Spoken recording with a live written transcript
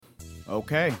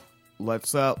Okay,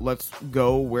 let's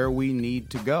go where we need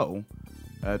to go.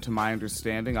 To my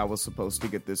understanding, I was supposed to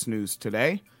get this news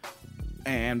today,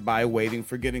 and by waiting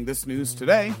for getting this news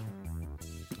today,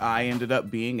 I ended up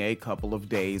being a couple of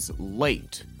days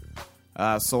late.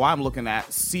 So I'm looking at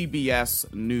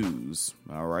CBS News,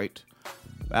 all right,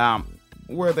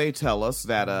 where they tell us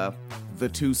that the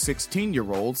two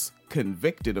 16-year-olds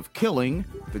convicted of killing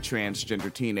the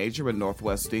transgender teenager in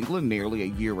Northwest England nearly a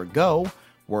year ago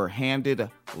were handed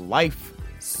life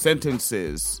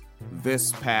sentences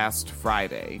this past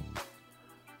Friday,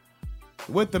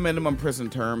 with the minimum prison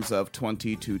terms of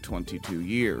 20 to 22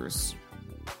 years.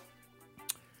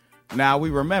 Now, we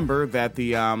remember that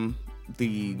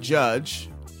the judge,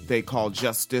 they call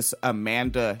Justice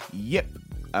Amanda Yip,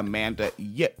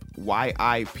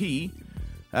 Y-I-P.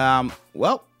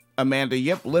 Amanda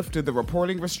Yip lifted the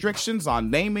reporting restrictions on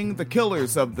naming the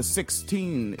killers of the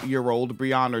 16-year-old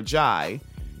Brianna Ghey,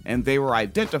 and they were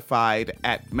identified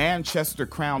at Manchester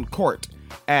Crown Court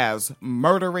as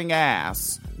murdering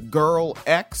ass girl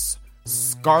X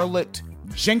Scarlett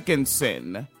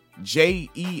Jenkinson,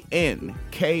 Jenkinson,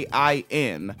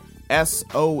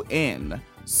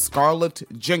 Scarlett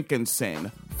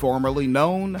Jenkinson, formerly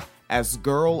known as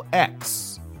Girl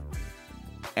X,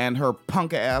 and her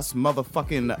punk-ass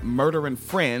motherfucking murdering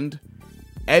friend,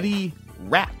 Eddie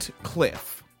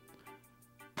Ratcliffe,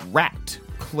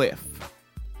 Ratcliffe,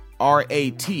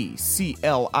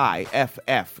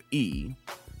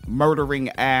 murdering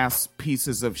ass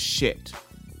pieces of shit.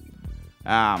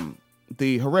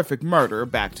 The horrific murder,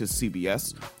 back to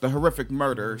CBS, the horrific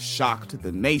murder shocked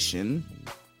the nation,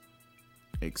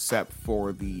 except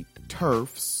for the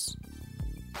TERFs,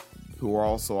 who are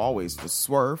also always the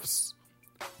SWERFs,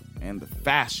 and the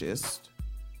fascist.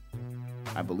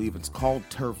 I believe it's called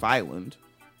TERF Island,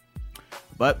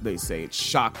 but they say it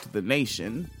shocked the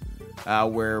nation,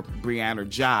 where Brianna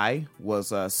Ghey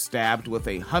was stabbed with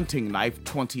a hunting knife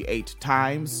 28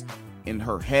 times in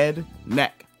her head,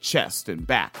 neck, chest, and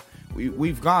back.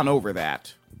 We've gone over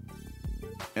that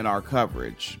in our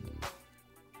coverage.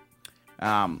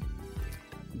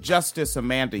 Justice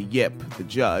Amanda Yip, the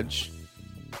judge,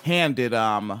 handed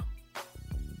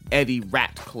Eddie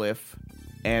Ratcliffe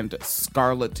and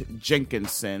Scarlett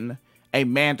Jenkinson a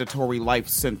mandatory life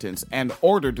sentence and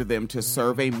ordered them to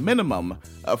serve a minimum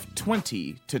of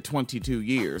 20 to 22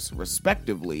 years,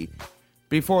 respectively,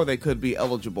 before they could be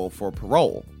eligible for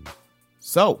parole.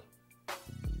 So,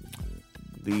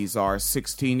 these are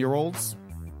 16-year-olds,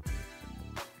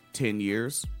 10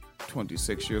 years,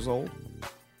 26 years old,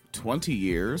 20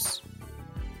 years,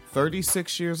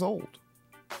 36 years old,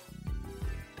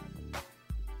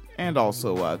 and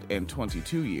also in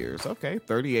 22 years,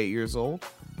 38 years old.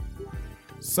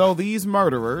 So these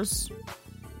murderers,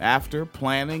 after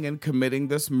planning and committing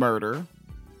this murder,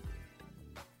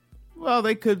 well,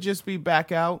 they could just be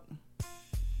back out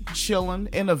chilling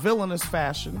in a villainous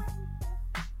fashion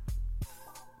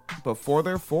before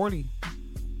they're 40.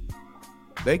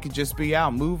 They could just be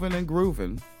out moving and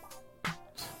grooving.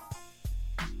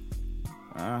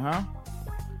 I'm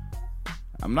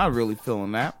not really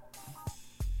feeling that.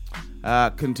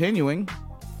 Continuing,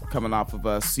 coming off of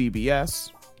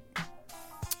CBS.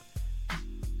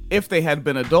 If they had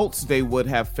been adults, they would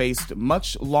have faced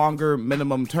much longer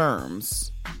minimum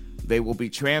terms. They will be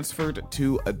transferred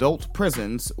to adult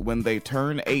prisons when they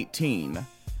turn 18.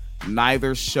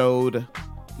 Neither showed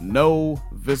no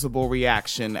visible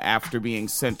reaction after being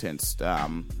sentenced.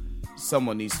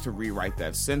 Someone needs to rewrite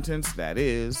that sentence. That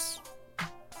is...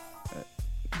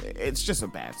 it's just a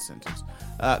bad sentence.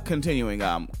 Continuing,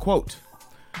 quote,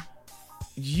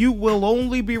 "You will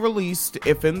only be released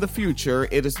if in the future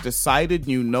it is decided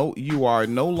you no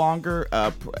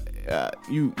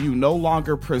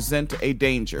longer present a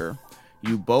danger.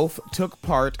 You both took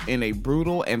part in a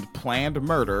brutal and planned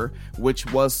murder which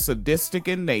was sadistic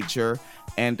in nature,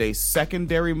 and a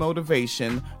secondary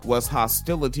motivation was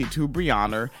hostility to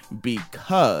Brianna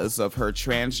because of her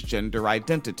transgender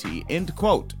identity." End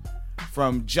quote.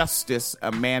 From Justice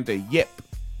Amanda Yip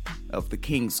of the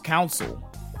King's Council.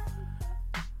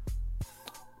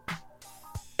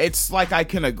 It's like I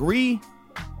can agree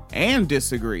and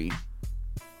disagree.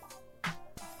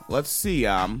 Let's see.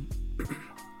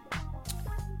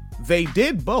 They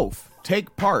did both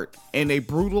take part in a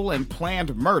brutal and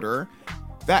planned murder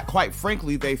that, quite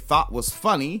frankly, they thought was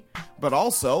funny. But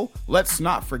also, let's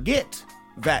not forget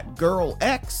that Girl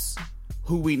X,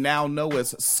 who we now know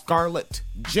as Scarlett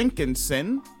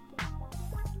Jenkinson,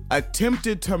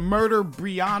 attempted to murder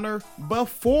Brianna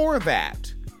before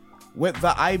that with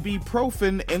the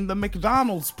ibuprofen in the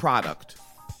McDonald's product.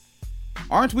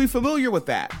 Aren't we familiar with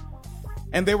that?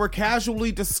 and they were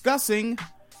casually discussing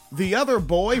the other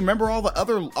boy. Remember all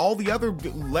the other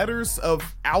letters of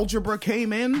algebra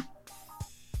came in?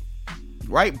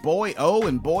 Right? Boy O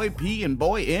and boy P and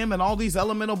boy M and all these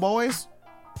elemental boys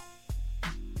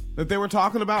that they were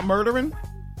talking about murdering.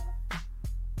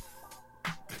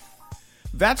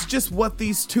 That's just what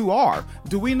these two are.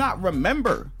 Do we not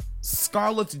remember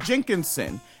Scarlett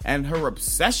Jenkinson and her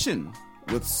obsession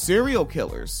with serial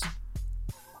killers?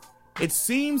 It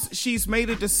seems she's made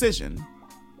a decision.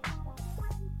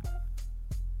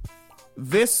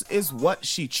 This is what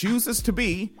she chooses to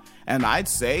be, and I'd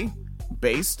say,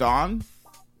 based on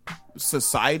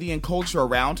society and culture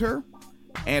around her,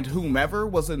 and whomever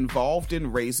was involved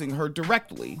in raising her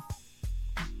directly.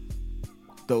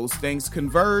 Those things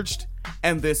converged,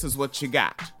 and this is what you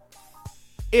got.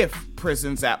 If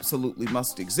prisons absolutely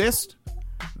must exist,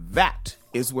 that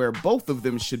is where both of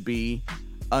them should be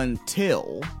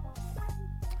until.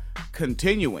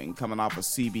 Continuing, coming off of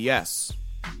CBS.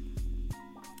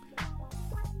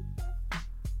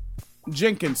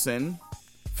 Jenkinson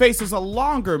faces a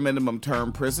longer minimum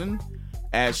term prison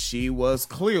as she was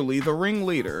clearly the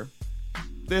ringleader.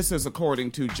 This is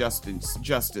according to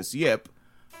Justice Yip,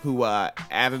 who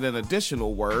added an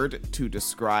additional word to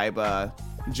describe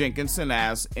Jenkinson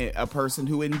as a person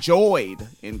who enjoyed,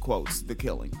 in quotes, the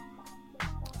killing.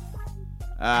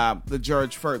 The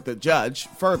judge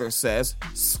further says,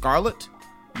 Scarlett,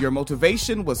 your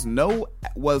motivation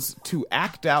was to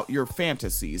act out your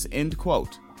fantasies, end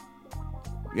quote.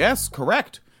 Yes,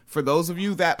 correct. For those of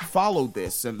you that followed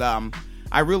this, and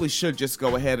I really should just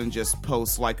go ahead and just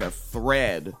post like a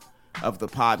thread of the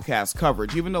podcast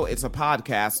coverage. Even though it's a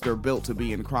podcast, they're built to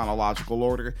be in chronological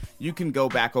order. You can go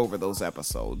back over those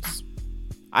episodes.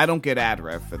 I don't get ad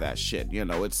rev for that shit. You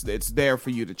know, it's there for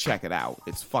you to check it out.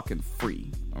 It's fucking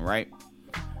free. All right.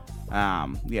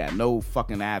 Yeah, no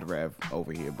fucking ad rev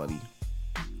over here, buddy.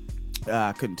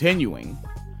 Continuing.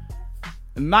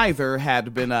 Neither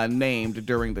had been named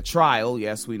during the trial.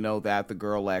 Yes, we know that. The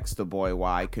girl X, the boy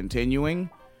Y. Continuing.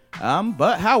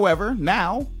 But however,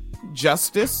 now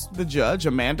the judge,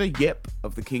 Amanda Yip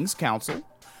of the King's Council,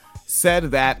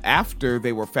 said that after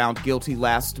they were found guilty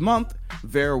last month,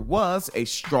 there was a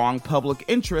strong public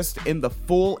interest in the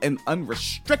full and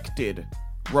unrestricted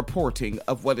reporting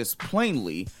of what is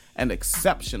plainly an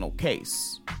exceptional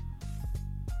case.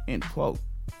 End quote.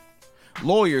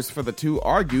 Lawyers for the two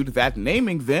argued that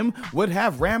naming them would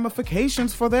have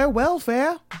ramifications for their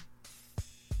welfare.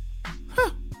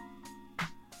 Huh.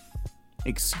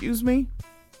 Excuse me?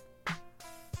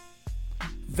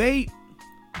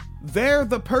 They're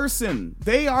the person.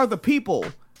 They are the people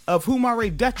of whom are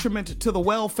a detriment to the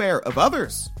welfare of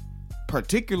others,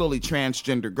 particularly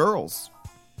transgender girls.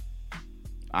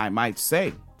 I might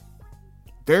say,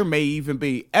 there may even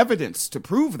be evidence to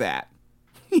prove that.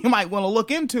 You might want to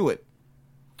look into it.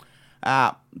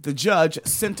 The judge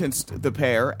sentenced the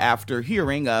pair after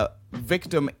hearing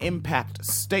victim impact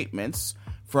statements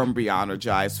from Brianna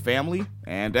Ghey's family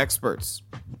and experts.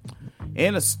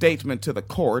 In a statement to the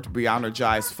court, Brianna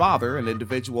Ghey's father, an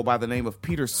individual by the name of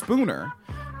Peter Spooner,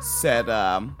 said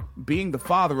being the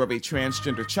father of a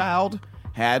transgender child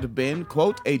had been,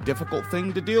 quote, a difficult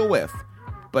thing to deal with,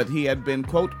 but he had been,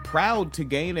 quote, proud to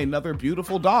gain another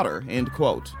beautiful daughter, end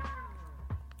quote.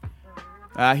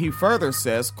 He further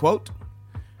says, quote,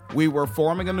 we were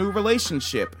forming a new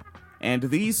relationship, and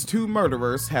these two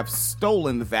murderers have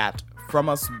stolen that from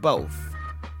us both.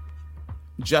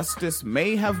 Justice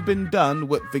may have been done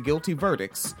with the guilty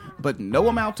verdicts, but no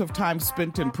amount of time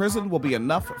spent in prison will be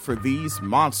enough for these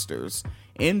monsters.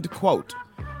 End quote.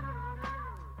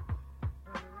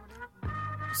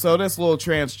 So this little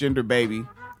transgender baby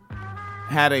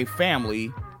had a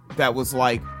family that was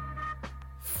like,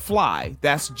 fly,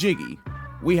 that's Jiggy.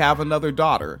 We have another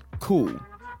daughter. Cool.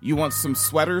 You want some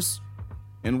sweaters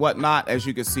and whatnot? As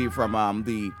you can see from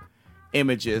the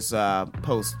images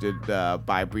posted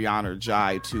by Brianna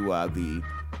Ghey to the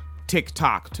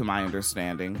TikTok, to my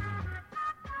understanding.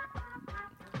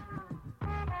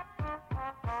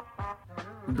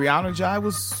 Brianna Ghey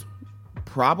was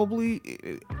probably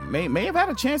may have had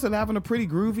a chance at having a pretty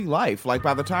groovy life. Like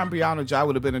by the time Brianna Ghey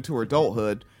would have been into her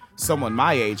adulthood, someone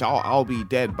my age, I'll be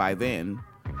dead by then.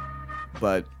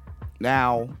 But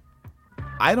now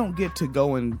I don't get to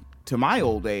go into my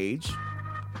old age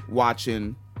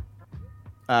watching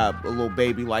a little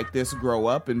baby like this grow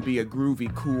up and be a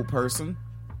groovy, cool person,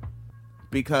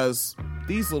 because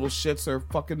these little shits are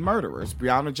fucking murderers.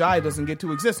 Brianna Ghey doesn't get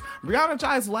to exist. Brianna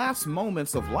Ghey's last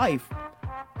moments of life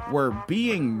were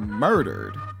being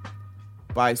murdered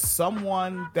by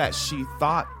someone that she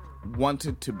thought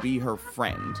wanted to be her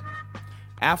friend.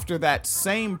 after that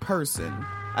same person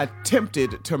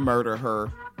attempted to murder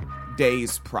her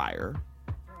days prior.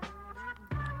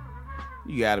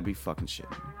 You gotta be fucking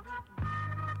shitting me.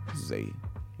 This is a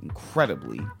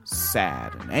incredibly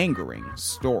sad and angering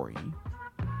story.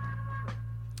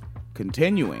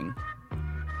 Continuing.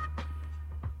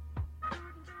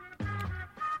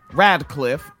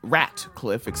 Ratcliffe,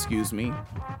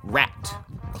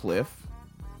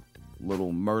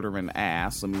 little murdering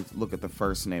ass. Let me look at the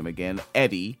first name again.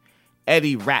 Eddie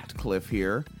Ratcliffe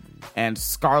here, and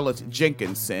Scarlett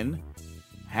Jenkinson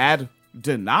had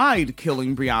denied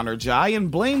killing Brianna Ghey and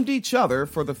blamed each other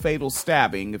for the fatal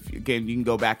stabbing. If again, you can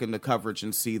go back in the coverage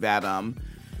and see that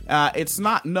it's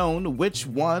not known which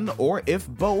one or if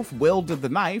both wielded the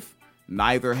knife.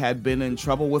 Neither had been in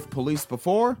trouble with police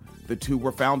before. The two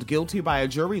were found guilty by a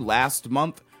jury last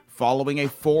month following a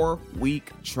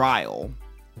 4-week trial.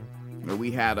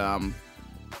 We had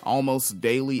almost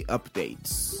daily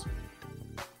updates.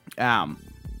 I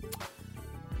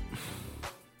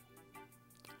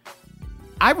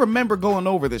remember going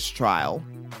over this trial,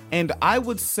 and I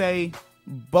would say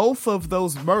both of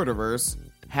those murderers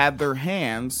had their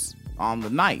hands on the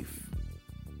knife.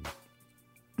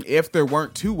 If there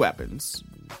weren't two weapons.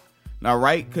 Now,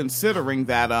 right, considering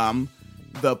that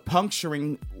the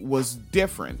puncturing was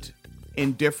different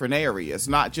in different areas,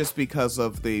 not just because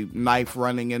of the knife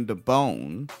running into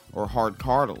bone or hard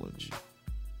cartilage.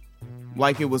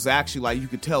 Like, it was actually like you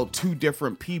could tell two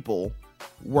different people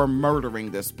were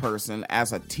murdering this person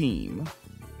as a team.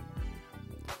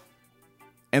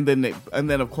 And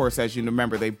then of course, as you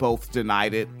remember, they both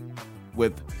denied it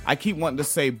with, I keep wanting to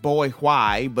say boy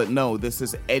why, but no, this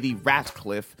is Eddie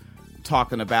Ratcliffe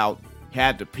talking about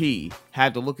had to pee,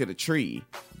 had to look at a tree,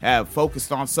 had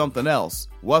focused on something else,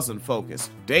 wasn't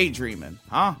focused, daydreaming,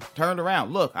 turned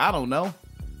around, look, I don't know,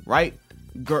 right?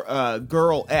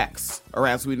 Girl X, or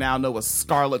as we now know as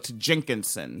Scarlett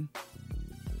Jenkinson,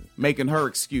 making her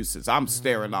excuses. I'm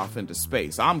staring off into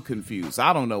space. I'm confused.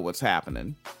 I don't know what's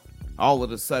happening. All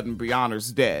of a sudden,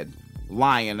 Brianna's dead.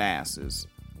 Lying asses.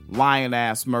 Lying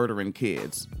ass murdering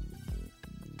kids.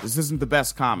 This isn't the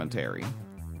best commentary.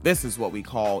 This is what we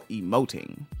call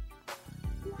emoting.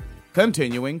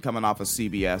 Continuing, coming off of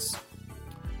CBS.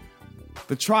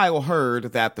 The trial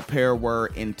heard that the pair were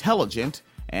intelligent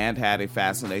and had a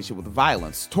fascination with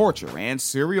violence, torture, and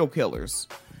serial killers.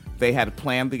 They had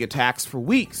planned the attacks for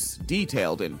weeks,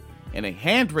 detailed in a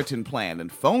handwritten plan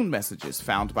and phone messages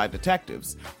found by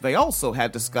detectives. They also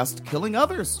had discussed killing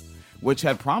others, which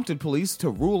had prompted police to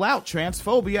rule out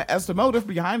transphobia as the motive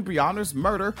behind Brianna's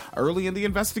murder early in the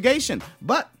investigation.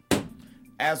 But,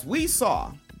 as we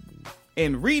saw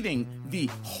in reading the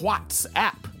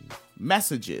WhatsApp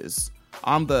messages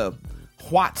on the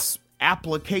WhatsApp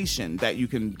application that you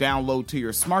can download to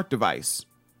your smart device,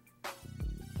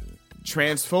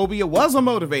 transphobia was a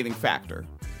motivating factor.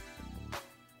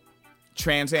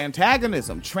 Trans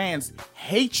antagonism, trans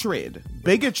hatred,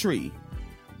 bigotry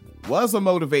was a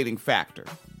motivating factor.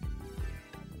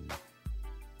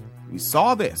 We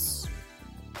saw this,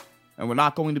 and we're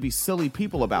not going to be silly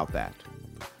people about that.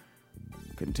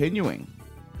 Continuing.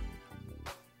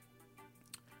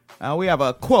 We have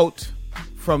a quote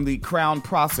from the Crown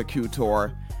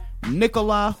Prosecutor,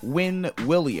 Nicola Wynne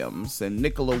Williams. And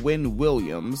Nicola Wynne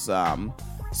Williams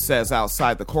says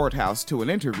outside the courthouse to an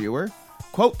interviewer,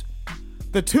 quote,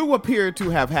 "The two appear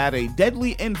to have had a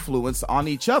deadly influence on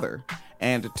each other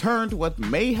and turned what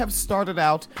may have started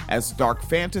out as dark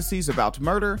fantasies about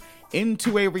murder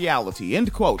into a reality,"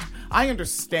 end quote. I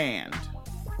understand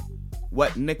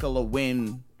what Nicola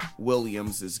Wynne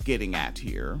Williams is getting at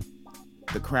here,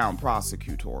 the Crown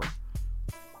Prosecutor.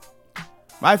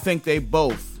 I think they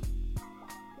both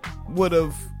would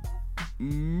have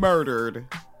murdered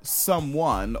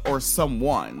someone or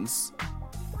someones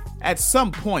at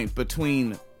some point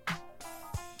between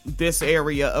this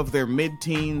area of their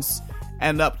mid-teens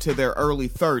and up to their early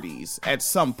 30s. At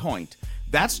some point.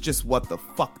 That's just what the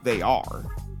fuck they are.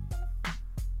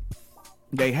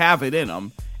 They have it in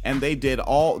them, and they did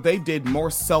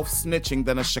more self-snitching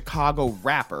than a Chicago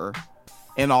rapper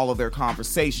in all of their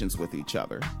conversations with each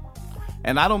other.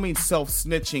 And I don't mean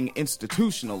self-snitching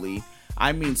institutionally.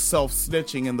 I mean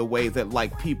self-snitching in the way that,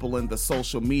 like, people in the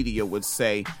social media would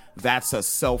say that's a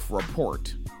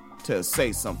self-report to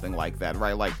say something like that,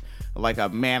 right? Like a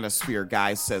manosphere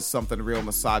guy says something real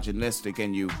misogynistic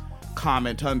and you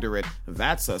comment under it,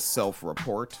 that's a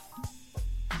self-report.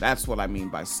 That's what I mean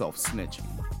by self-snitching.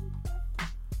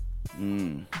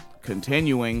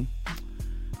 Continuing.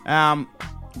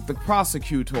 The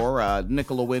prosecutor,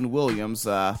 Nicola Wynne Williams,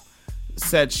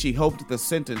 said she hoped the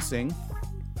sentencing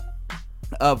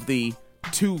of the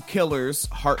two killers'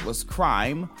 heartless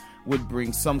crime would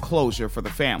bring some closure for the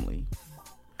family.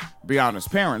 Brianna's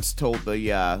parents told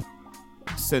the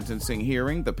sentencing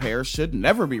hearing the pair should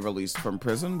never be released from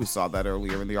prison. We saw that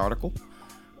earlier in the article.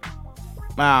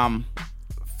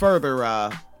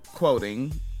 Further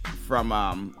quoting from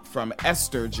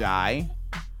Esther Ghey.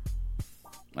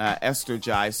 Esther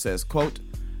Ghey says, quote,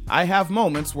 "I have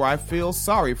moments where I feel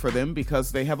sorry for them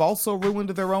because they have also ruined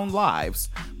their own lives,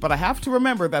 but I have to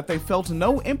remember that they felt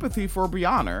no empathy for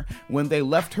Brianna when they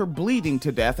left her bleeding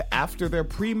to death after their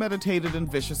premeditated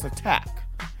and vicious attack,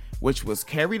 which was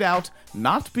carried out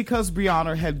not because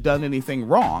Brianna had done anything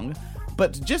wrong,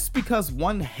 but just because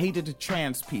one hated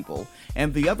trans people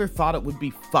and the other thought it would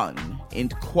be fun,"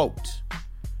 end quote.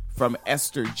 From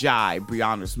Esther Ghey,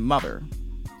 Brianna's mother.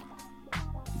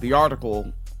 The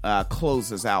article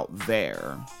closes out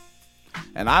there.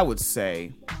 And I would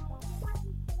say,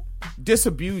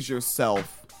 disabuse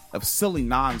yourself of silly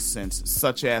nonsense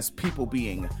such as people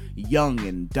being young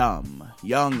and dumb,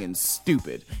 young and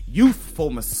stupid, youthful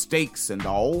mistakes and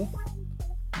all.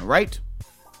 Right?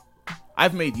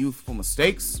 I've made youthful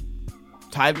mistakes,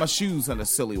 tied my shoes in a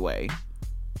silly way,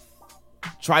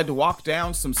 tried to walk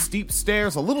down some steep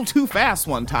stairs a little too fast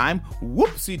one time,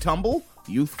 whoopsie tumble,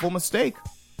 youthful mistake.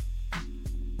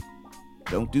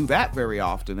 Don't do that very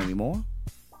often anymore.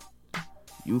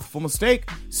 Youthful mistake,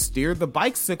 steered the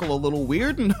bicycle a little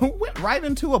weird and went right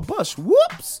into a bush.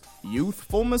 Whoops!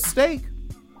 Youthful mistake.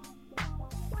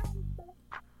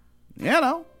 You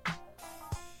know,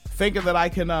 thinking that I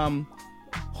can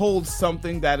hold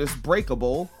something that is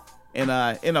breakable in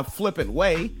a flippant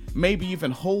way, maybe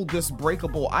even hold this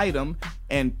breakable item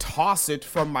and toss it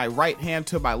from my right hand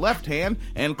to my left hand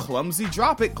and clumsy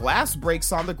drop it, glass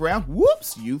breaks on the ground.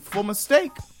 Whoops, youthful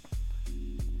mistake.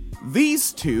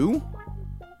 These two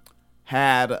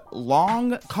had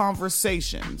long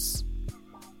conversations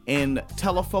in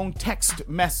telephone text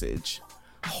message,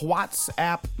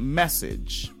 WhatsApp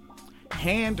message,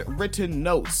 handwritten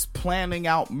notes planning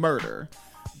out murder,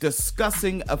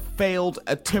 discussing a failed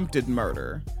attempted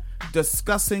murder,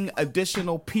 discussing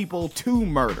additional people to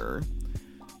murder,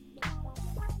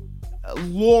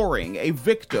 luring a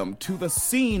victim to the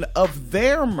scene of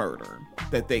their murder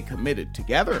that they committed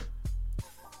together,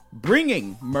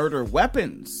 bringing murder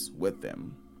weapons with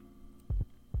them.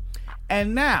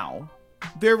 And now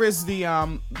there is the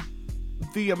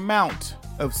amount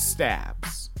of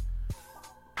stabs.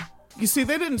 You see,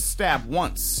 they didn't stab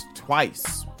once,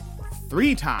 twice,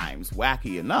 3 times,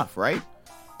 wacky enough, right?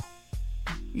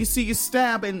 You see, you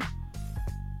stab and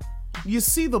you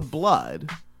see the blood,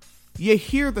 you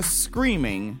hear the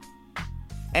screaming,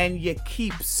 and you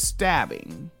keep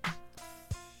stabbing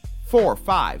 4,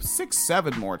 5, 6,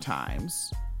 7 more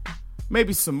times.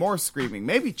 Maybe some more screaming,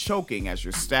 maybe choking as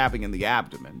you're stabbing in the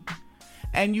abdomen.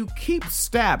 And you keep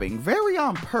stabbing very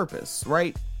on purpose,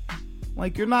 right?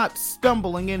 Like you're not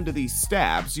stumbling into these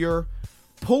stabs, you're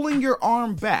pulling your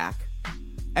arm back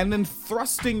and then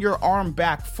thrusting your arm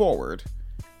back forward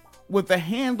with the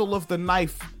handle of the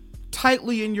knife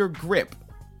tightly in your grip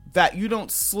that you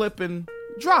don't slip and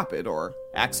drop it or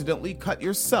accidentally cut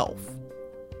yourself.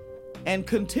 And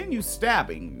continue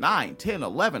stabbing 9, 10,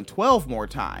 11, 12 more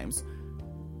times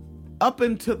up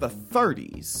into the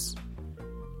 30s.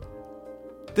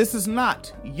 This is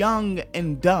not young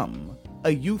and dumb,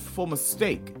 a youthful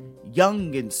mistake,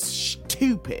 young and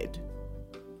stupid.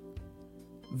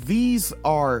 These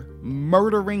are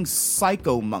murdering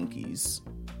psycho monkeys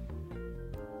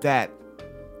that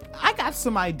I got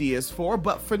some ideas for,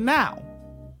 but for now,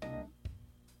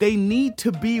 they need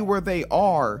to be where they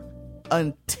are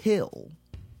until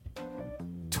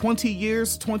 20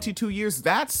 years, 22 years.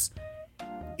 That's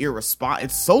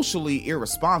it's socially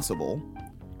irresponsible.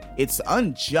 It's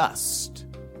unjust.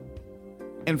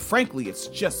 And frankly, it's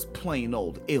just plain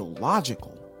old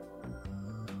illogical.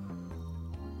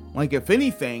 Like, if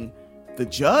anything, the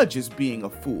judge is being a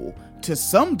fool to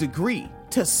some degree.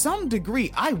 To some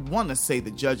degree, I want to say the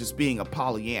judge is being a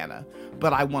Pollyanna,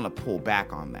 but I want to pull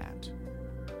back on that.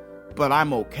 But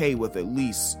I'm okay with at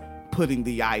least putting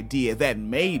the idea that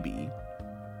maybe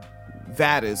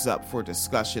that is up for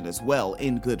discussion as well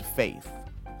in good faith.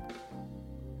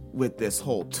 With this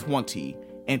whole 20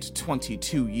 and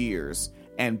 22 years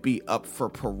and be up for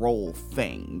parole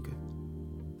thing.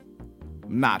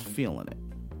 Not feeling it.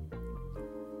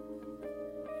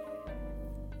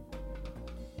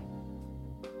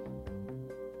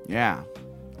 Yeah.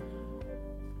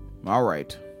 All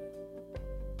right.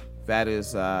 That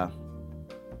is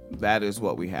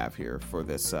what we have here for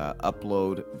this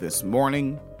upload this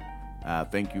morning.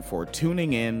 Thank you for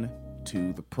tuning in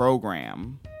to the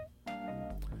program.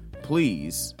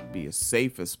 please be as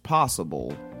safe as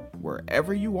possible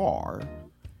wherever you are,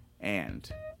 and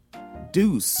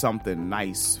do something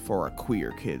nice for a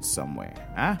queer kid somewhere,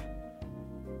 huh?